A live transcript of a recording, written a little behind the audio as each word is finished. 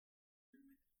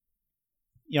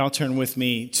Y'all turn with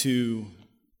me to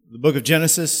the book of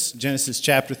Genesis, Genesis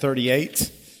chapter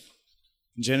 38.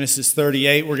 In Genesis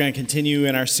 38, we're going to continue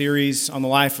in our series on the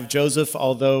life of Joseph,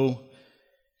 although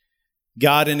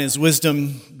God in his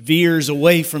wisdom veers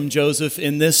away from Joseph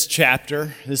in this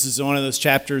chapter. This is one of those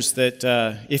chapters that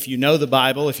if you know the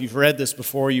Bible, if you've read this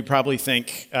before, you probably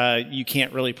think you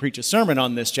can't really preach a sermon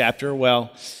on this chapter.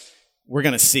 Well, we're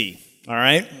going to see, all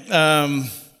right?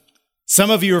 Some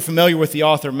of you are familiar with the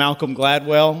author Malcolm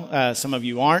Gladwell. Some of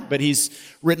you aren't, but he's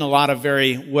written a lot of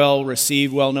very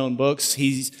well-received, well-known books.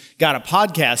 He's got a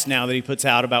podcast now that he puts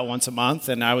out about once a month,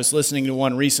 and I was listening to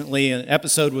one recently. An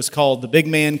episode was called The Big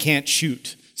Man Can't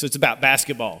Shoot, so it's about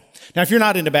basketball. Now, if you're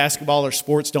not into basketball or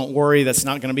sports, don't worry. That's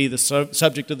not going to be the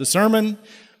subject of the sermon,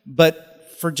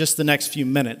 but for just the next few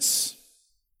minutes,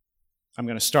 I'm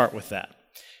going to start with that.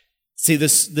 See,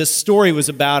 this story was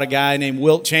about a guy named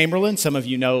Wilt Chamberlain. Some of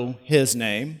you know his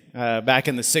name. Back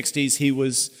in the 60s, he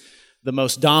was the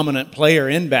most dominant player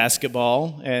in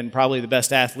basketball and probably the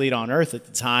best athlete on earth at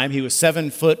the time. He was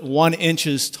 7 foot 1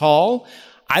 inches tall.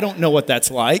 I don't know what that's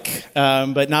like,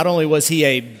 but not only was he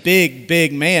a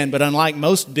big man, but unlike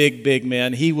most big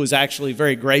men, he was actually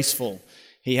very graceful.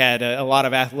 He had a lot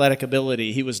of athletic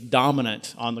ability. He was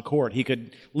dominant on the court. He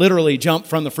could literally jump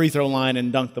from the free throw line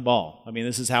and dunk the ball. I mean,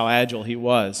 this is how agile he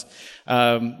was.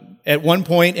 At one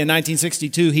point in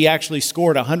 1962, he actually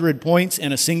scored 100 points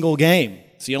in a single game.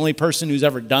 It's the only person who's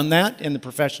ever done that in the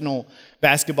professional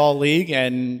basketball league,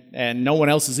 and no one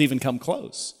else has even come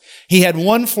close. He had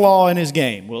one flaw in his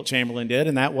game, Wilt Chamberlain did,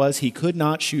 and that was he could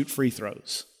not shoot free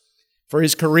throws. For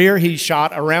his career, he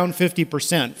shot around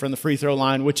 50% from the free throw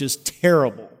line, which is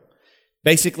terrible.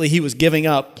 Basically, he was giving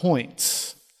up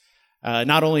points.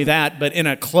 Not only that, but in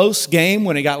a close game,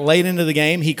 when it got late into the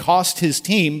game, he cost his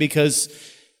team because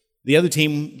the other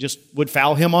team just would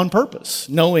foul him on purpose,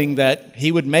 knowing that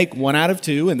he would make 1 out of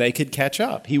 2 and they could catch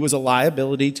up. He was a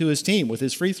liability to his team with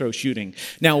his free throw shooting.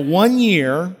 Now, one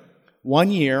year,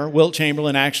 Wilt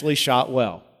Chamberlain actually shot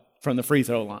well from the free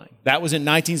throw line. That was in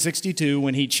 1962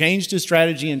 when he changed his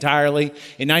strategy entirely.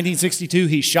 In 1962,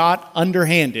 he shot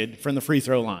underhanded from the free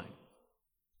throw line.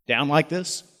 Down like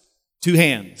this, 2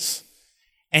 hands.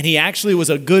 And he actually was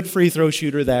a good free throw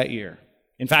shooter that year.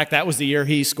 In fact, that was the year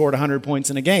he scored 100 points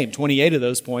in a game. 28 of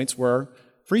those points were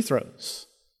free throws.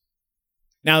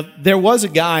 Now, there was a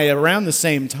guy around the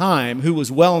same time who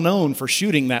was well known for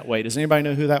shooting that way. Does anybody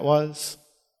know who that was?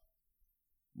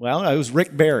 Well, it was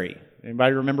Rick Barry.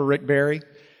 Anybody remember Rick Barry?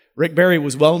 Rick Barry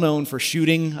was well known for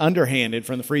shooting underhanded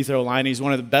from the free throw line. He's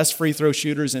one of the best free throw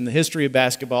shooters in the history of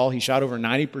basketball. He shot over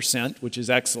 90%, which is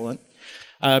excellent.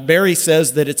 Barry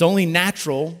says that it's only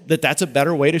natural that that's a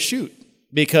better way to shoot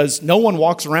because no one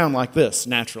walks around like this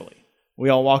naturally. We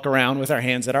all walk around with our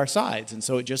hands at our sides, and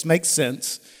so it just makes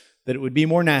sense that it would be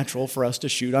more natural for us to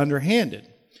shoot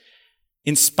underhanded.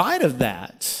 In spite of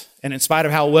that, and in spite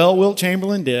of how well Wilt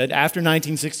Chamberlain did, after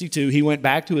 1962, he went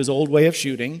back to his old way of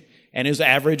shooting, and his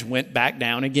average went back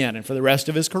down again. And for the rest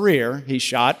of his career, he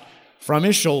shot from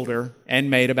his shoulder and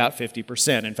made about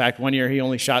 50%. In fact, one year he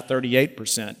only shot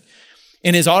 38%.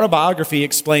 In his autobiography, he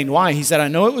explained why. He said, I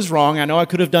know it was wrong. I know I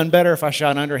could have done better if I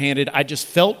shot underhanded. I just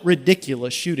felt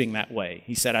ridiculous shooting that way.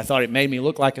 He said, I thought it made me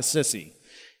look like a sissy.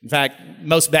 In fact,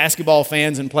 most basketball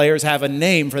fans and players have a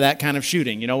name for that kind of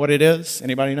shooting. You know what it is?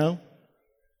 Anybody know?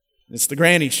 It's the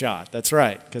granny shot. That's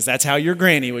right, because that's how your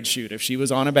granny would shoot if she was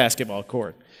on a basketball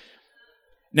court.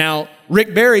 Now,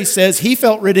 Rick Barry says he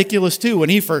felt ridiculous too when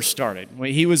he first started.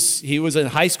 When he was a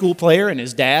high school player, and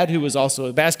his dad, who was also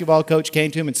a basketball coach,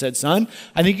 came to him and said, son,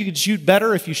 I think you could shoot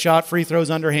better if you shot free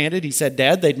throws underhanded. He said,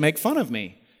 Dad, they'd make fun of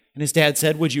me. And his dad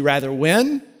said, would you rather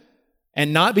win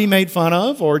and not be made fun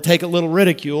of, or take a little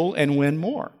ridicule and win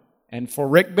more? And for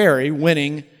Rick Barry,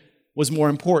 winning was more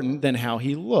important than how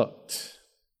he looked.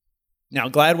 Now,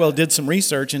 Gladwell did some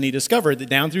research, and he discovered that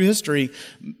down through history,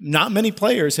 not many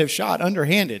players have shot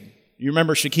underhanded. You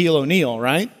remember Shaquille O'Neal,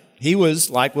 right? He was,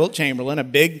 like Wilt Chamberlain, a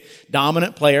big,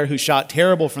 dominant player who shot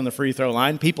terrible from the free throw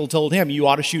line. People told him, you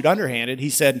ought to shoot underhanded. He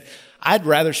said, I'd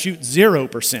rather shoot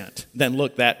 0% than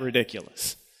look that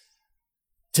ridiculous.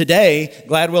 Today,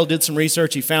 Gladwell did some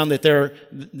research. He found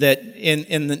that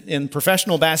in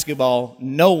professional basketball,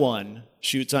 no one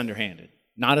shoots underhanded,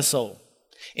 not a soul.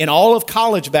 In all of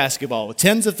college basketball, with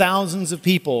tens of thousands of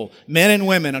people, men and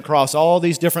women across all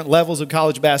these different levels of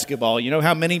college basketball, you know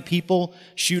how many people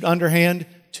shoot underhand?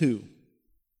 2.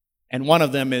 And one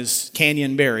of them is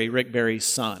Canyon Barry, Rick Barry's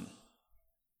son.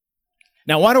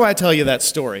 Now, why do I tell you that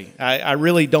story? I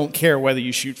really don't care whether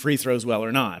you shoot free throws well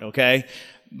or not, okay?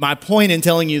 My point in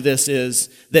telling you this is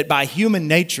that by human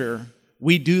nature,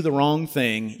 we do the wrong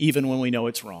thing even when we know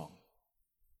it's wrong.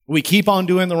 We keep on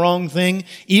doing the wrong thing,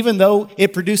 even though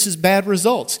it produces bad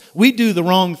results. We do the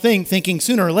wrong thing thinking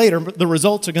sooner or later the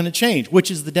results are going to change,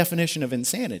 which is the definition of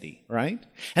insanity, right?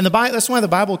 And that's why the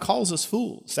Bible calls us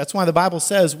fools. That's why the Bible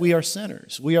says we are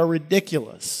sinners. We are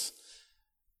ridiculous.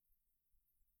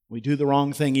 We do the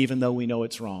wrong thing even though we know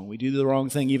it's wrong. We do the wrong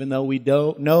thing even though we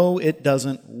don't know it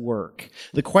doesn't work.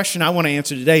 The question I want to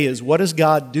answer today is, what does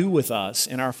God do with us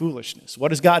in our foolishness? What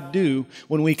does God do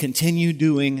when we continue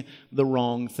doing the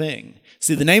wrong thing?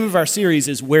 See, the name of our series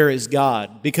is Where is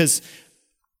God? Because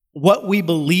what we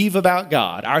believe about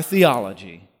God, our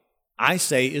theology, I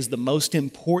say is the most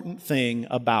important thing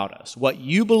about us. What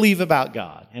you believe about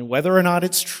God and whether or not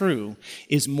it's true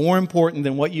is more important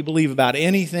than what you believe about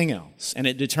anything else. And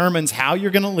it determines how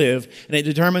you're going to live, and it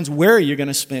determines where you're going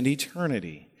to spend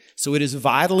eternity. So it is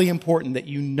vitally important that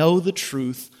you know the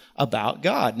truth about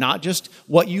God, not just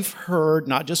what you've heard,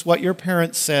 not just what your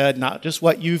parents said, not just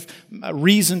what you've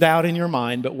reasoned out in your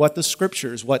mind, but what the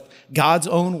Scriptures, what God's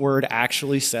own Word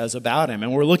actually says about Him.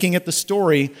 And we're looking at the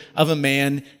story of a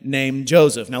man named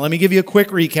Joseph. Now, let me give you a quick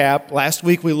recap. Last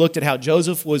week, we looked at how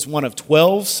Joseph was one of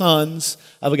 12 sons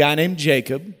of a guy named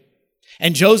Jacob,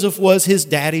 and Joseph was his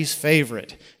daddy's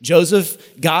favorite.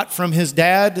 Joseph got from his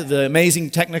dad the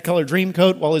amazing Technicolor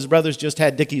Dreamcoat while his brothers just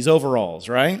had Dickies overalls,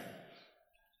 right?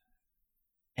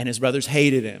 And his brothers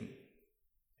hated him.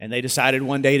 And they decided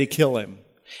one day to kill him.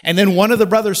 And then one of the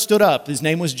brothers stood up, his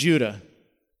name was Judah,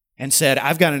 and said,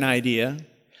 I've got an idea.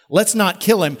 Let's not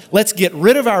kill him. Let's get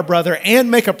rid of our brother and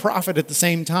make a profit at the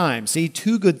same time. See,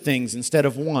 two good things instead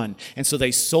of one. And so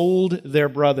they sold their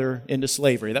brother into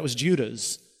slavery. That was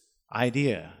Judah's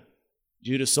idea.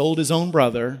 Judah sold his own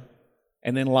brother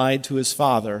and then lied to his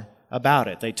father about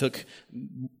it. They took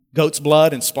goat's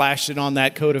blood and splashed it on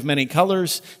that coat of many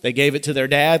colors. They gave it to their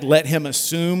dad, let him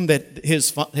assume that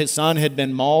his son had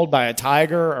been mauled by a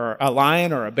tiger or a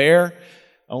lion or a bear.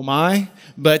 Oh my.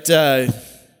 But they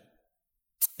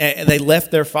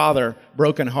left their father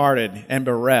brokenhearted and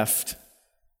bereft.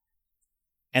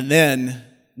 And then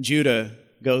Judah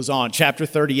goes on. Chapter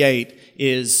 38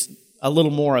 is a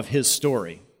little more of his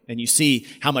story. And you see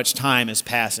how much time is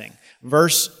passing.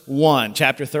 Verse 1,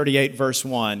 chapter 38, verse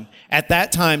 1. At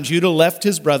that time, Judah left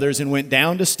his brothers and went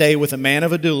down to stay with a man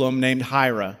of Adullam named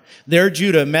Hira. There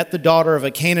Judah met the daughter of a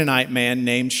Canaanite man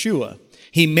named Shua.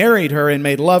 He married her and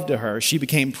made love to her. She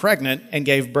became pregnant and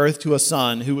gave birth to a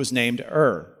son who was named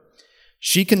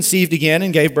She conceived again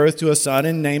and gave birth to a son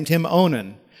and named him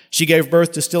Onan. She gave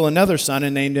birth to still another son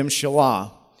and named him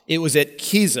Shelah. It was at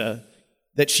Kizah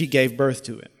that she gave birth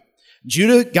to him.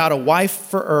 Judah got a wife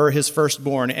for his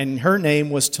firstborn, and her name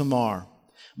was Tamar.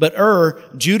 But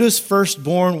Judah's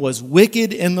firstborn, was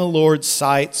wicked in the Lord's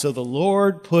sight, so the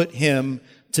Lord put him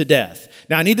to death.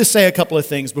 Now, I need to say a couple of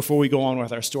things before we go on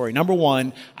with our story. Number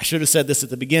one, I should have said this at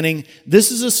the beginning.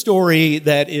 This is a story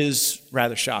that is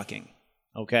rather shocking,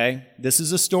 okay? This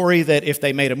is a story that if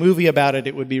they made a movie about it,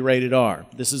 it would be rated R.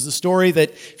 This is a story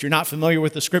that if you're not familiar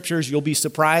with the Scriptures, you'll be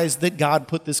surprised that God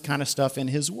put this kind of stuff in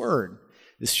His Word.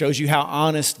 This shows you how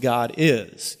honest God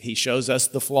is. He shows us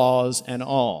the flaws and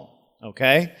all,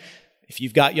 okay? If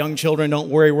you've got young children, don't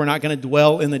worry, we're not going to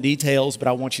dwell in the details, but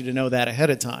I want you to know that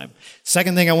ahead of time.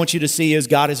 Second thing I want you to see is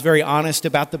God is very honest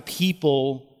about the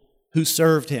people who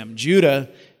served Him. Judah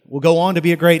will go on to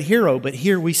be a great hero, but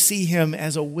here we see him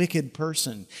as a wicked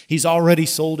person. He's already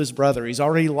sold his brother. He's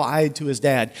already lied to his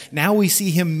dad. Now we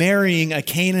see him marrying a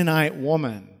Canaanite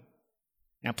woman.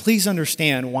 Now please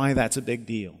understand why that's a big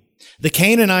deal. The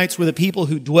Canaanites were the people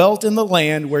who dwelt in the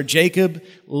land where Jacob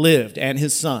lived and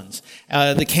his sons.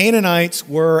 The Canaanites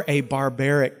were a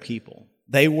barbaric people.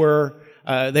 They were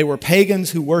pagans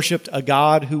who worshiped a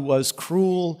god who was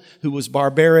cruel, who was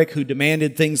barbaric, who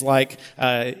demanded things like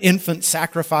infant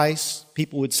sacrifice.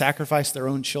 People would sacrifice their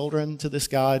own children to this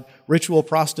god, ritual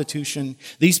prostitution.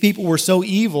 These people were so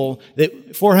evil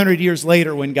that 400 years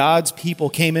later, when God's people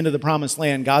came into the promised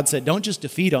land, God said, don't just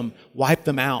defeat them, wipe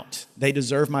them out. They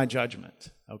deserve my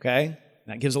judgment, okay?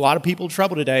 That gives a lot of people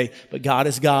trouble today, but God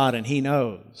is God and He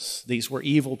knows these were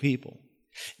evil people.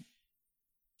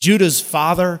 Judah's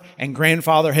father and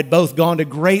grandfather had both gone to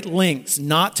great lengths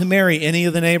not to marry any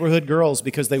of the neighborhood girls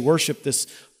because they worshiped this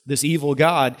evil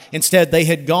god. Instead, they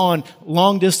had gone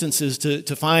long distances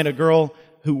to find a girl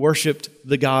who worshiped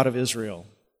the God of Israel,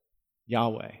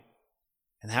 Yahweh.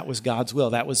 And that was God's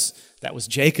will. That was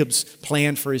Jacob's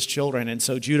plan for his children. And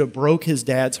so Judah broke his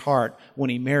dad's heart when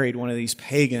he married one of these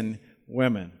pagan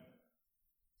women.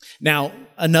 Now,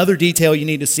 another detail you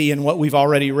need to see in what we've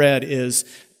already read is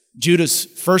Judah's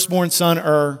firstborn son,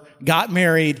 got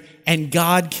married, and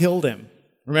God killed him.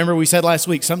 Remember, we said last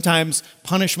week, sometimes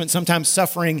punishment, sometimes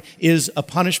suffering is a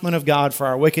punishment of God for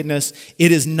our wickedness.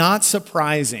 It is not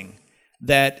surprising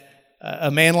that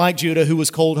a man like Judah, who was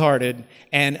cold-hearted,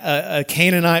 and a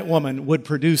Canaanite woman would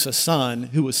produce a son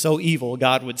who was so evil,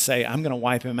 God would say, I'm going to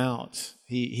wipe him out.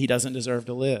 He doesn't deserve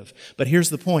to live. But here's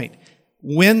the point.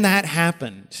 When that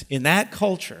happened, in that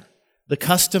culture, the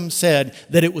custom said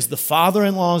that it was the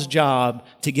father-in-law's job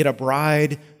to get a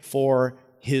bride for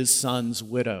his son's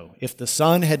widow. If the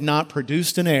son had not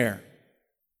produced an heir,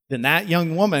 then that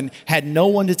young woman had no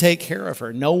one to take care of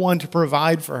her, no one to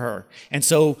provide for her. And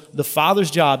so the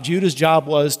father's job, Judah's job,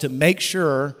 was to make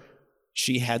sure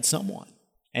she had someone.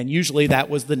 And usually that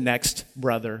was the next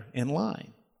brother in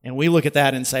line. And we look at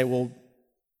that and say, well,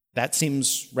 that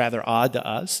seems rather odd to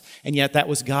us. And yet that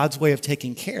was God's way of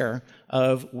taking care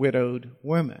of widowed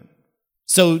women.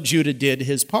 So Judah did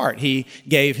his part. He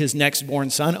gave his next born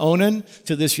son, Onan,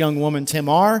 to this young woman,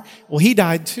 Tamar. Well, he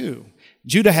died too.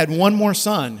 Judah had one more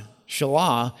son,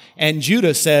 Shelah, and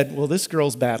Judah said, well, this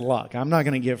girl's bad luck. I'm not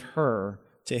going to give her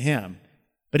to him.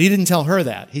 But he didn't tell her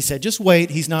that. He said, just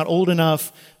wait. He's not old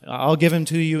enough. I'll give him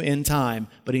to you in time.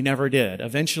 But he never did.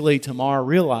 Eventually, Tamar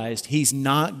realized he's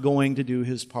not going to do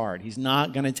his part. He's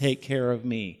not going to take care of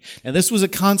me. Now, this was a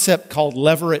concept called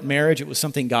levirate marriage. It was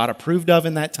something God approved of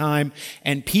in that time.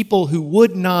 And people who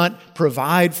would not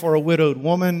provide for a widowed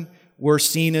woman were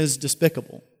seen as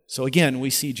despicable. So again, we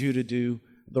see Judah do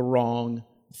the wrong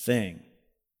thing.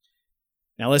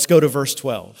 Now, let's go to verse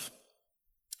 12.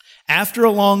 After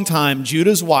a long time,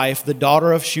 Judah's wife, the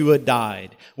daughter of Shua,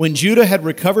 died. When Judah had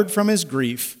recovered from his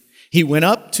grief, he went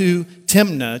up to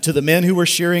Timnah to the men who were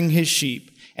shearing his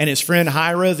sheep, and his friend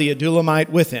Hira the Adullamite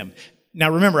with him.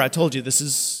 Now remember, I told you this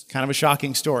is kind of a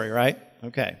shocking story, right?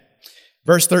 Okay.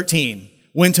 Verse 13.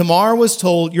 When Tamar was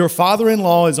told, your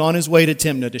father-in-law is on his way to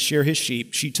Timnah to shear his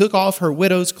sheep, she took off her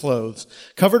widow's clothes,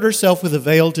 covered herself with a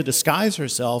veil to disguise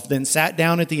herself, then sat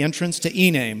down at the entrance to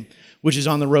Enaim, which is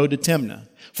on the road to Timnah.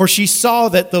 For she saw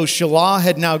that though Shelah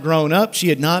had now grown up, she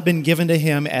had not been given to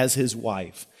him as his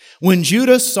wife. When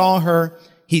Judah saw her,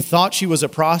 he thought she was a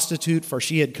prostitute, for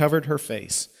she had covered her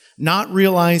face. Not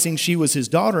realizing she was his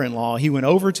daughter-in-law, he went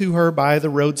over to her by the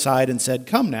roadside and said,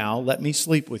 come now, let me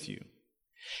sleep with you.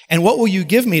 And what will you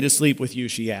give me to sleep with you,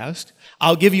 she asked.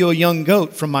 I'll give you a young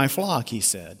goat from my flock, he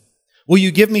said. Will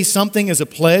you give me something as a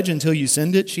pledge until you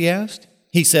send it, she asked.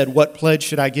 He said, what pledge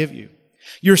should I give you?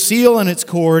 Your seal and its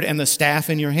cord and the staff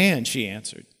in your hand, she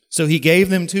answered. So he gave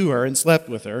them to her and slept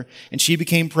with her, and she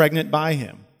became pregnant by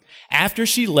him. After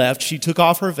she left, she took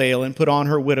off her veil and put on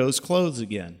her widow's clothes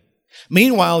again.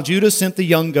 Meanwhile, Judah sent the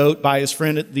young goat by his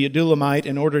friend the Adullamite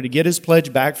in order to get his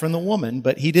pledge back from the woman,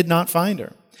 but he did not find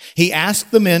her. He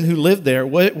asked the men who lived there,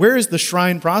 where is the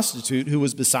shrine prostitute who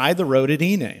was beside the road at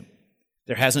Enaim?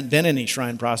 There hasn't been any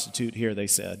shrine prostitute here, they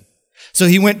said. So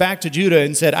he went back to Judah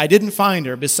and said, I didn't find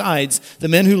her. Besides, the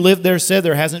men who lived there said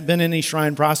there hasn't been any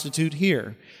shrine prostitute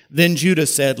here. Then Judah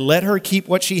said, let her keep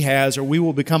what she has, or we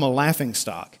will become a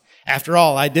laughingstock. After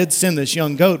all, I did send this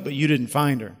young goat, but you didn't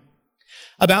find her.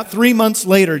 About 3 months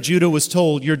later, Judah was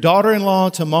told, your daughter-in-law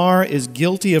Tamar is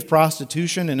guilty of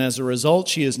prostitution, and as a result,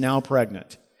 she is now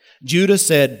pregnant. Judah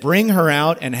said, bring her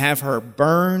out and have her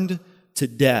burned to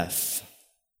death.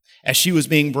 As she was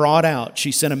being brought out,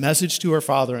 she sent a message to her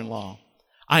father-in-law.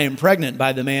 I am pregnant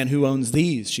by the man who owns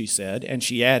these, she said, and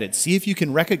she added, see if you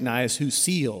can recognize whose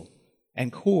seal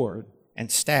and cord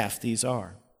and staff these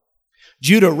are.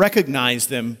 Judah recognized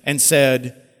them and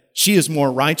said, she is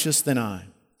more righteous than I,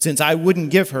 since I wouldn't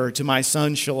give her to my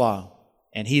son Shelah,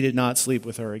 and he did not sleep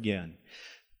with her again.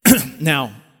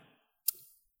 Now,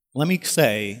 let me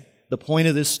say, the point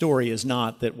of this story is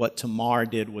not that what Tamar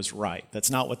did was right. That's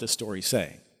not what the story's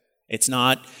saying. It's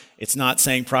not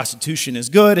saying prostitution is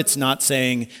good. It's not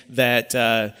saying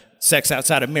that sex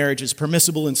outside of marriage is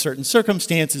permissible in certain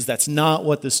circumstances. That's not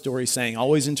what this story is saying.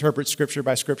 Always interpret Scripture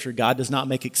by Scripture. God does not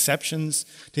make exceptions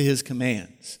to his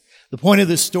commands. The point of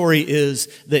this story is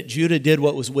that Judah did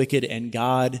what was wicked, and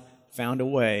God found a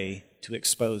way to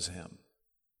expose him.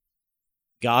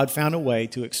 God found a way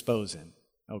to expose him.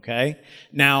 Okay?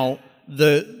 Now,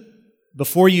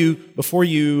 before you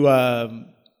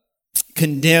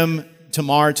condemn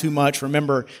Tamar too much,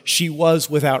 remember, she was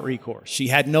without recourse. She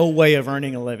had no way of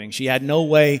earning a living. She had no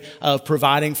way of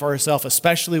providing for herself,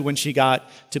 especially when she got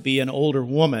to be an older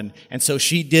woman. And so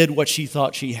she did what she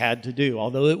thought she had to do,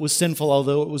 although it was sinful,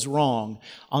 although it was wrong.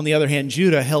 On the other hand,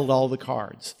 Judah held all the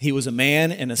cards. He was a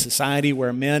man in a society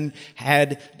where men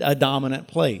had a dominant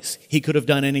place. He could have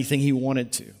done anything he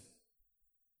wanted to.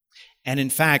 And in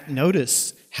fact,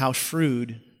 notice how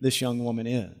shrewd this young woman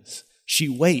is. She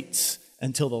waits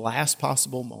until the last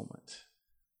possible moment.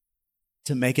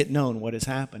 to make it known what has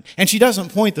happened. And she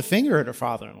doesn't point the finger at her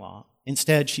father-in-law.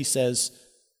 Instead, she says,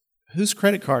 whose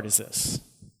credit card is this?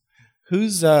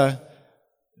 Whose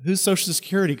Social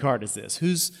Security card is this?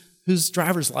 Whose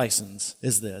driver's license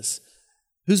is this?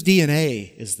 Whose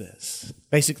DNA is this?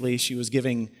 Basically, she was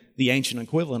giving the ancient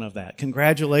equivalent of that.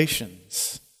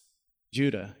 Congratulations,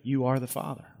 Judah, you are the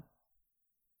father.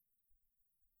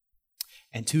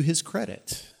 And to his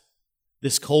credit,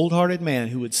 this cold-hearted man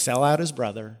who would sell out his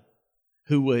brother,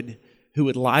 who would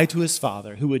lie to his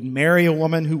father, who would marry a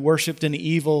woman who worshiped an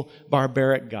evil,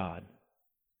 barbaric god,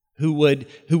 who would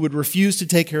refuse to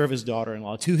take care of his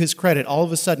daughter-in-law. To his credit, all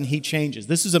of a sudden he changes.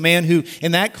 This is a man who,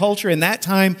 in that culture, in that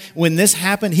time, when this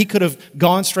happened, he could have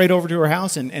gone straight over to her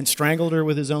house and strangled her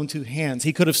with his own two hands.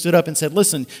 He could have stood up and said,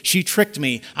 listen, she tricked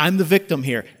me. I'm the victim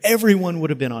here. Everyone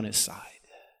would have been on his side.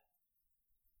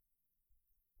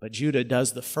 But Judah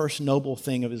does the first noble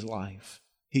thing of his life.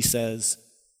 He says,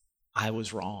 I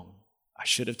was wrong. I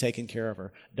should have taken care of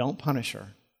her. Don't punish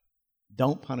her.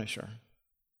 Don't punish her.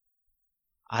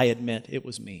 I admit it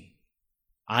was me.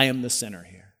 I am the sinner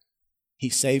here. He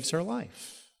saves her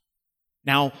life.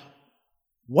 Now,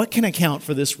 what can account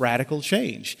for this radical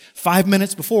change? 5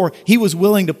 minutes before, he was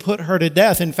willing to put her to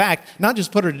death. In fact, not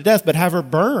just put her to death, but have her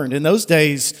burned. In those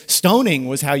days, stoning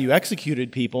was how you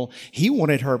executed people. He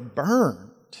wanted her burned.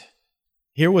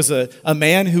 Here was a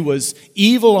man who was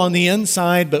evil on the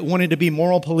inside, but wanted to be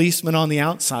moral policeman on the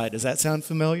outside. Does that sound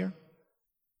familiar?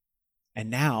 And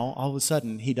now, all of a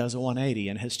sudden, he does a 180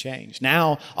 and has changed.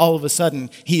 Now, all of a sudden,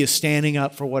 he is standing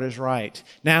up for what is right.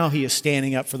 Now he is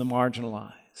standing up for the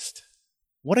marginalized.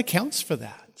 What accounts for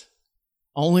that?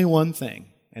 Only one thing,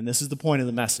 and this is the point of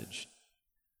the message.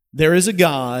 There is a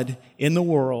God in the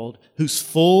world whose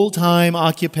full-time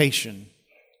occupation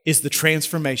is the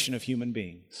transformation of human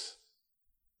beings.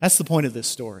 That's the point of this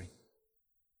story.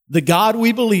 The God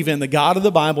we believe in, the God of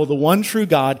the Bible, the one true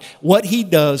God, what He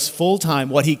does full time,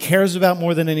 what He cares about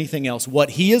more than anything else,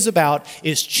 what He is about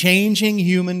is changing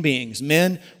human beings,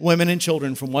 men, women, and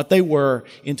children, from what they were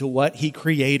into what He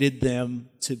created them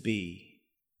to be.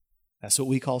 That's what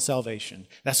we call salvation.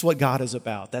 That's what God is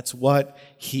about. That's what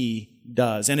He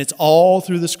does. And it's all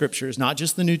through the Scriptures, not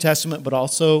just the New Testament, but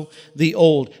also the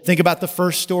Old. Think about the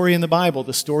first story in the Bible,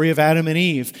 the story of Adam and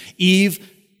Eve.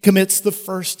 Eve commits the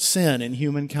first sin in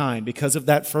humankind. Because of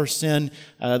that first sin,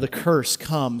 the curse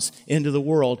comes into the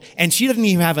world. And she doesn't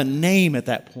even have a name at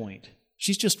that point.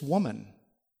 She's just woman.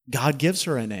 God gives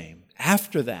her a name.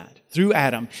 After that, through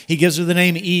Adam, He gives her the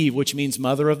name Eve, which means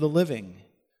mother of the living.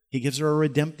 He gives her a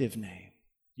redemptive name.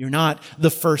 You're not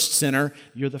the first sinner,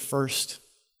 you're the first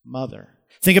mother.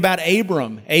 Think about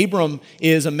Abram. Abram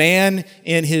is a man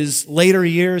in his later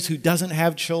years who doesn't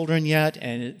have children yet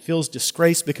and feels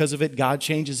disgraced because of it. God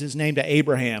changes his name to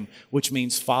Abraham, which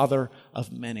means father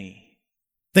of many.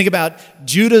 Think about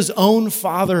Judah's own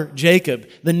father, Jacob.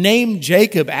 The name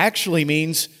Jacob actually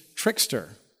means trickster,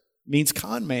 means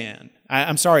con man.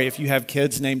 I'm sorry if you have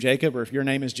kids named Jacob or if your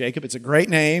name is Jacob. It's a great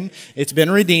name. It's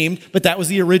been redeemed, but that was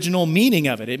the original meaning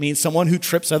of it. It means someone who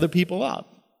trips other people up.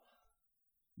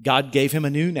 God gave him a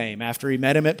new name after He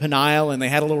met him at Peniel and they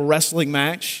had a little wrestling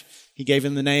match. He gave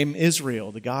him the name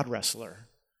Israel, the God wrestler,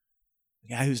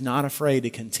 the guy who's not afraid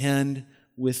to contend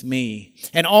with me.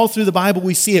 And all through the Bible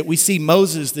we see it. We see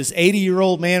Moses, this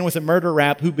 80-year-old man with a murder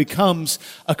rap who becomes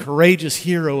a courageous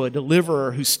hero, a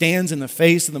deliverer who stands in the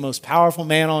face of the most powerful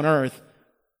man on earth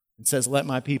and says, let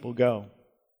my people go.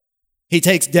 He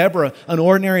takes Deborah, an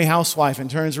ordinary housewife, and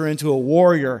turns her into a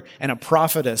warrior and a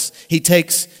prophetess. He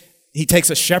takes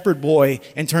a shepherd boy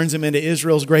and turns him into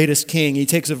Israel's greatest king. He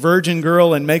takes a virgin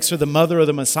girl and makes her the mother of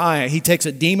the Messiah. He takes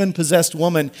a demon-possessed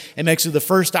woman and makes her the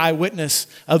first eyewitness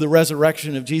of the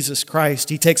resurrection of Jesus Christ.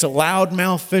 He takes a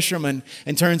loudmouth fisherman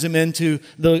and turns him into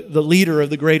the leader of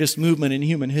the greatest movement in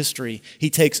human history. He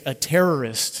takes a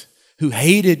terrorist who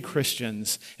hated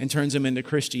Christians and turns him into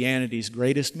Christianity's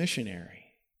greatest missionary.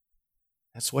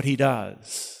 That's what He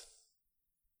does.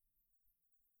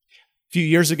 A few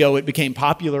years ago, it became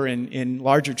popular in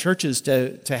larger churches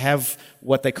to have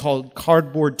what they called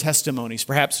cardboard testimonies.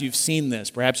 Perhaps you've seen this.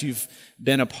 Perhaps you've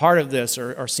been a part of this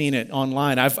or seen it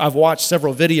online. I've watched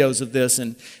several videos of this,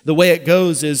 and the way it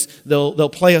goes is they'll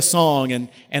play a song,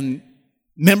 and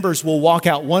members will walk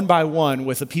out one by one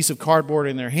with a piece of cardboard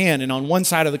in their hand, and on one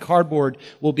side of the cardboard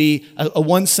will be a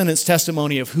one-sentence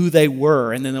testimony of who they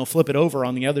were, and then they'll flip it over.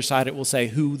 On the other side, it will say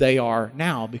who they are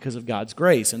now because of God's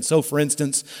grace. And so, for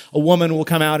instance, a woman will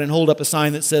come out and hold up a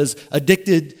sign that says,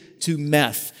 addicted to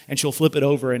meth, and she'll flip it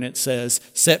over and it says,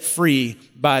 set free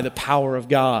by the power of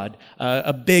God.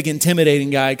 A big, intimidating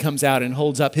guy comes out and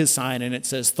holds up his sign and it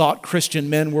says, thought Christian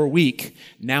men were weak,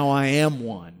 now I am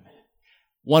one.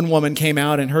 One woman came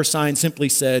out and her sign simply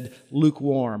said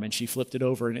lukewarm, and she flipped it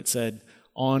over and it said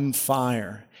on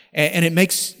fire. And it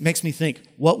makes me think,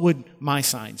 what would my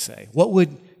sign say? What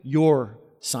would your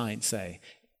sign say?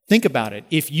 Think about it.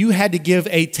 If you had to give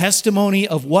a testimony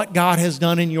of what God has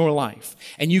done in your life,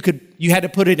 and you had to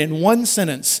put it in one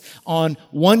sentence on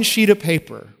one sheet of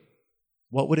paper,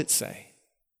 what would it say?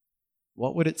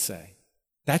 What would it say?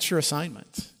 That's your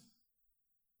assignment.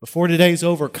 Before today's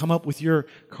over, come up with your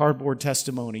cardboard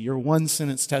testimony, your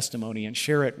one-sentence testimony, and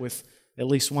share it with at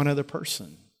least one other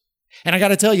person. And I got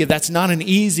to tell you, that's not an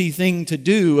easy thing to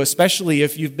do, especially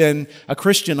if you've been a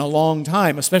Christian a long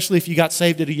time, especially if you got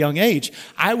saved at a young age.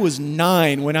 I was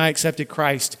 9 when I accepted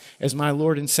Christ as my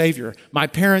Lord and Savior. My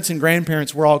parents and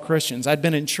grandparents were all Christians. I'd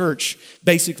been in church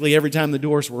basically every time the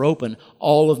doors were open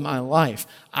all of my life.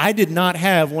 I did not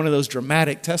have one of those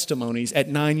dramatic testimonies at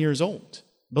 9 years old.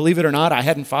 Believe it or not, I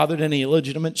hadn't fathered any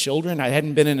illegitimate children. I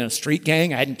hadn't been in a street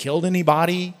gang. I hadn't killed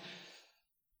anybody.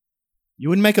 You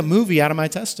wouldn't make a movie out of my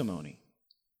testimony.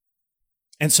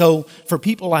 And so for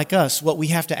people like us, what we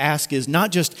have to ask is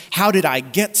not just, how did I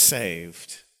get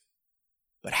saved?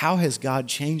 But how has God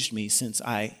changed me since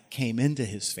I came into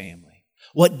His family?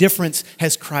 What difference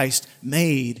has Christ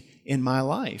made in my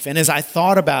life? And as I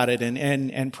thought about it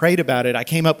and prayed about it, I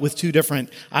came up with 2 different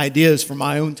ideas for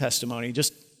my own testimony,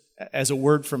 just as a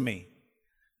word from me.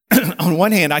 On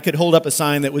one hand, I could hold up a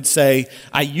sign that would say,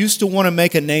 I used to want to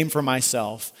make a name for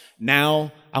myself.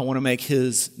 Now I want to make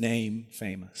His name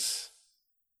famous.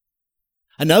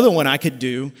 Another one I could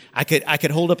do, I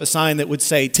could hold up a sign that would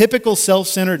say, typical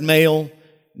self-centered male,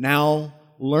 now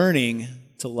learning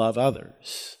to love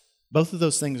others. Both of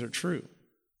those things are true.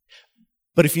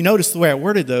 But if you notice the way I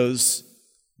worded those,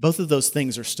 both of those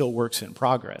things are still works in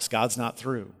progress. God's not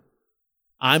through.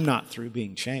 I'm not through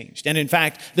being changed. And in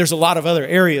fact, there's a lot of other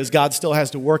areas God still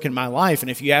has to work in my life. And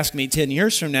if you ask me 10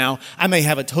 years from now, I may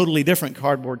have a totally different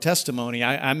cardboard testimony.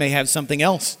 I may have something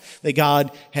else that God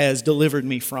has delivered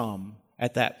me from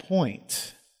at that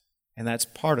point. And that's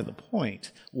part of the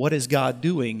point. What is God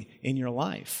doing in your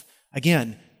life?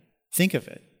 Again, think of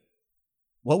it.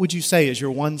 What would you say is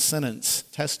your one-sentence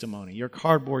testimony, your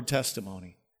cardboard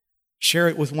testimony? Share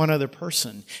it with one other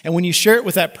person. And when you share it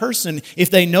with that person, if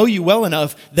they know you well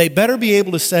enough, they better be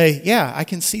able to say, yeah, I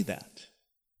can see that.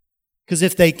 Because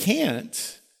if they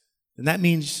can't, then that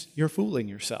means you're fooling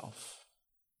yourself.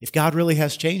 If God really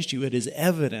has changed you, it is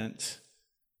evident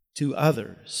to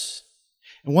others.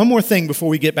 And one more thing before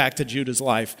we get back to Judah's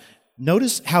life.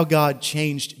 Notice how God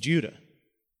changed Judah.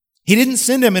 He didn't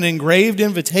send him an engraved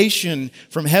invitation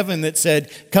from heaven that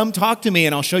said, come talk to me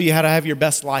and I'll show you how to have your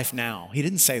best life now. He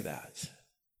didn't say that.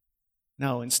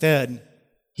 No, instead,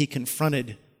 He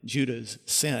confronted Judah's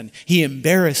sin. He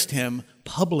embarrassed him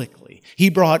publicly. He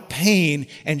brought pain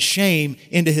and shame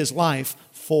into his life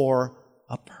for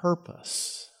a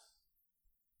purpose.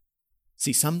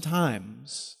 See,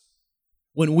 sometimes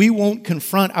when we won't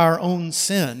confront our own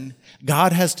sin,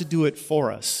 God has to do it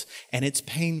for us, and it's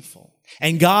painful.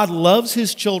 And God loves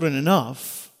His children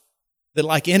enough that,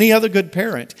 like any other good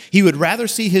parent, He would rather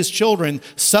see His children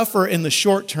suffer in the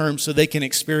short term so they can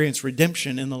experience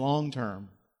redemption in the long term.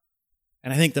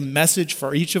 And I think the message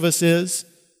for each of us is,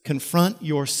 confront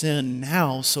your sin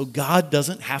now so God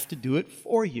doesn't have to do it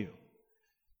for you.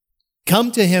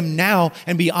 Come to Him now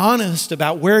and be honest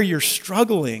about where you're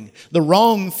struggling, the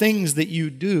wrong things that you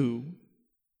do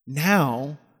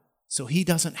now, so He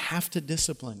doesn't have to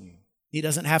discipline you. He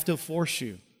doesn't have to force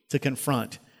you to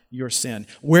confront your sin.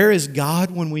 Where is God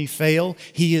when we fail?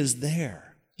 He is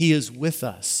there. He is with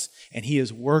us, and He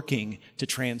is working to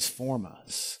transform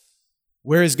us.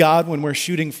 Where is God when we're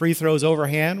shooting free throws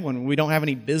overhand, when we don't have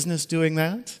any business doing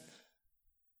that?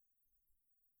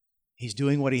 He's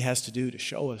doing what He has to do to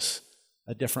show us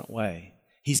a different way.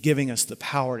 He's giving us the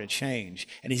power to change,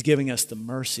 and He's giving us the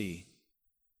mercy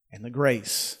and the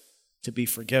grace to be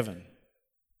forgiven.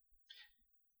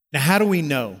 Now, how do we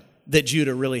know that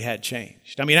Judah really had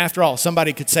changed? I mean, after all,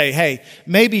 somebody could say, hey,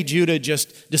 maybe Judah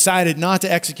just decided not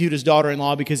to execute his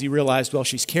daughter-in-law because he realized, well,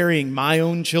 she's carrying my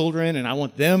own children and I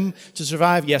want them to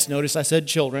survive. Yes, notice I said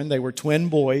children. They were twin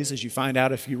boys, as you find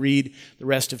out if you read the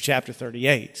rest of chapter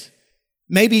 38.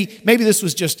 Maybe this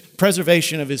was just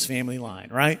preservation of his family line,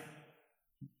 right?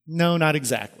 No, not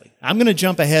exactly. I'm going to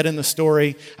jump ahead in the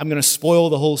story. I'm going to spoil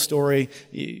the whole story.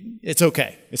 It's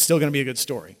okay. It's still going to be a good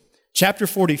story. Chapter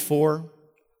 44,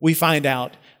 we find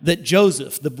out that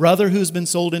Joseph, the brother who's been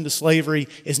sold into slavery,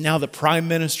 is now the prime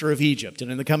minister of Egypt. And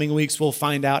in the coming weeks, we'll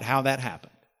find out how that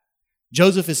happened.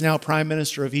 Joseph is now prime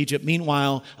minister of Egypt.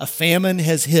 Meanwhile, a famine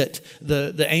has hit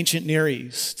the ancient Near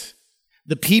East.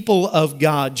 The people of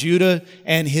God, Judah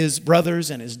and his brothers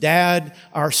and his dad,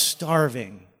 are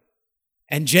starving.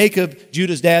 And Jacob,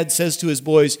 Judah's dad, says to his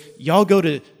boys, y'all go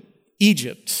to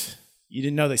Egypt. You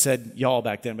didn't know they said y'all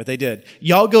back then, but they did.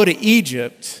 Y'all go to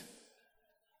Egypt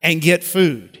and get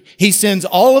food. He sends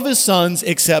all of his sons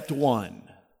except one.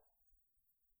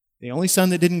 The only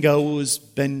son that didn't go was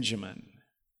Benjamin.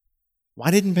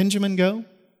 Why didn't Benjamin go?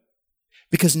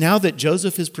 Because now that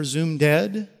Joseph is presumed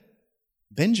dead,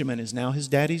 Benjamin is now his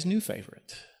daddy's new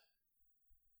favorite.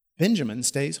 Benjamin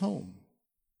stays home.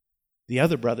 The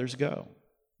other brothers go.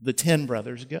 The 10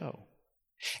 brothers go.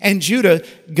 And Judah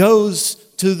goes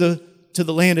to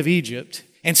the land of Egypt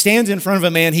and stands in front of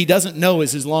a man he doesn't know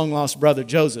is his long-lost brother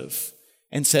Joseph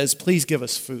and says, please give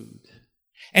us food.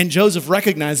 And Joseph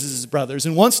recognizes his brothers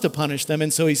and wants to punish them,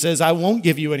 and so he says, I won't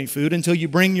give you any food until you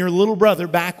bring your little brother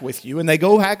back with you. And they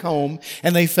go back home,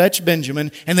 and they fetch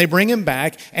Benjamin, and they bring him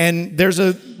back, and there's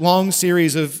a long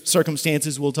series of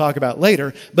circumstances we'll talk about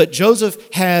later, but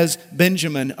Joseph has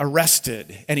Benjamin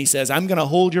arrested, and he says, I'm going to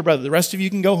hold your brother. The rest of you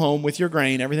can go home with your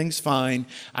grain. Everything's fine.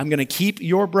 I'm going to keep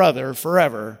your brother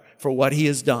forever for what he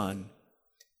has done.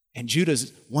 And Judah,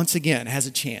 once again, has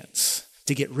a chance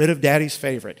to get rid of daddy's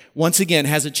favorite. Once again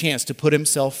has a chance to put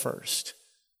himself first.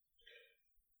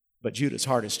 But Judah's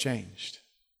heart has changed.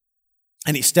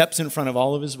 And he steps in front of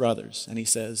all of his brothers and he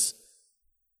says,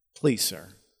 please, sir,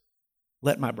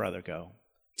 let my brother go.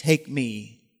 Take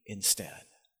me instead.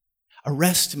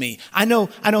 Arrest me. I know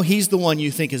he's the one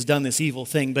you think has done this evil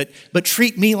thing, but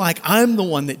treat me like I'm the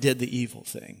one that did the evil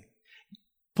thing.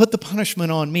 Put the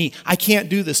punishment on me. I can't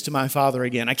do this to my father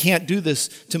again. I can't do this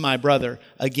to my brother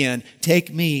again.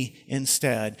 Take me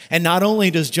instead. And not only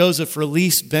does Joseph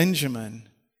release Benjamin,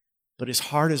 but his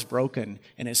heart is broken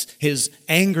and his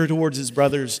anger towards his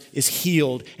brothers is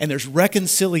healed. And there's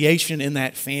reconciliation in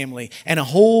that family. And a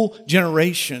whole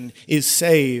generation is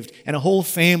saved and a whole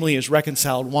family is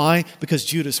reconciled. Why? Because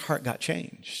Judah's heart got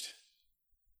changed.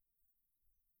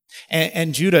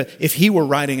 And Judah, if he were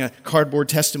writing a cardboard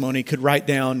testimony, could write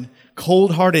down,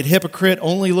 cold-hearted hypocrite,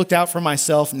 only looked out for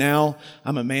myself. Now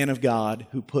I'm a man of God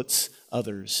who puts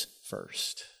others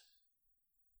first.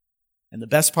 And the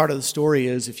best part of the story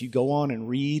is if you go on and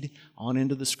read on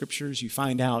into the scriptures, you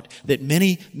find out that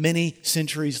many, many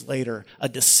centuries later, a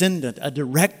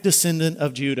direct descendant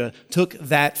of Judah took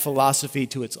that philosophy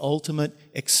to its ultimate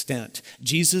extent.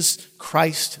 Jesus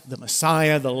Christ, the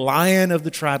Messiah, the Lion of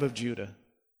the tribe of Judah,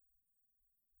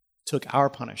 took our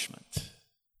punishment,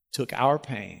 took our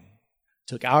pain,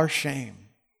 took our shame,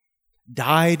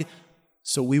 died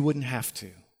so we wouldn't have to,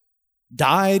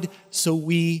 died so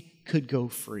we could go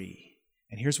free.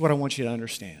 And here's what I want you to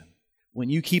understand. When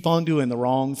you keep on doing the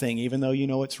wrong thing, even though you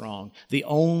know it's wrong, the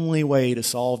only way to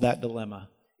solve that dilemma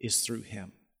is through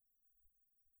Him.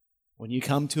 When you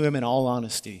come to Him in all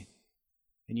honesty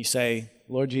and you say,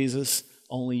 Lord Jesus,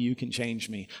 only you can change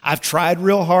me. I've tried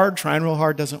real hard. Trying real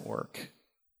hard doesn't work.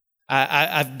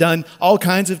 I've done all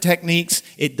kinds of techniques.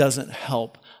 It doesn't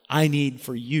help. I need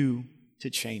for you to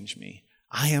change me.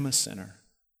 I am a sinner.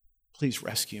 Please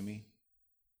rescue me.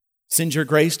 Send your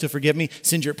grace to forgive me.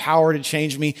 Send your power to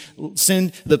change me.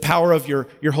 Send the power of your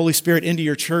Holy Spirit into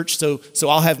your church so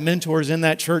I'll have mentors in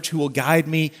that church who will guide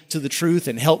me to the truth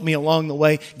and help me along the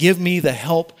way. Give me the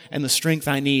help and the strength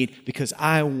I need because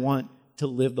I want to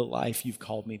live the life you've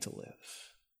called me to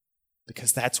live.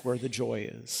 Because that's where the joy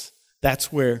is.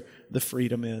 That's where the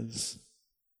freedom is.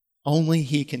 Only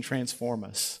He can transform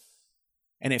us.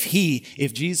 And if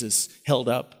Jesus held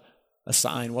up a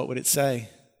sign, what would it say?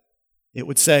 It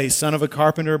would say, Son of a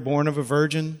carpenter, born of a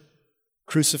virgin,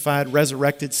 crucified,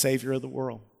 resurrected Savior of the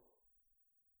world.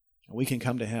 And we can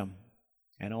come to Him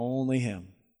and only Him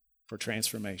for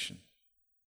transformation.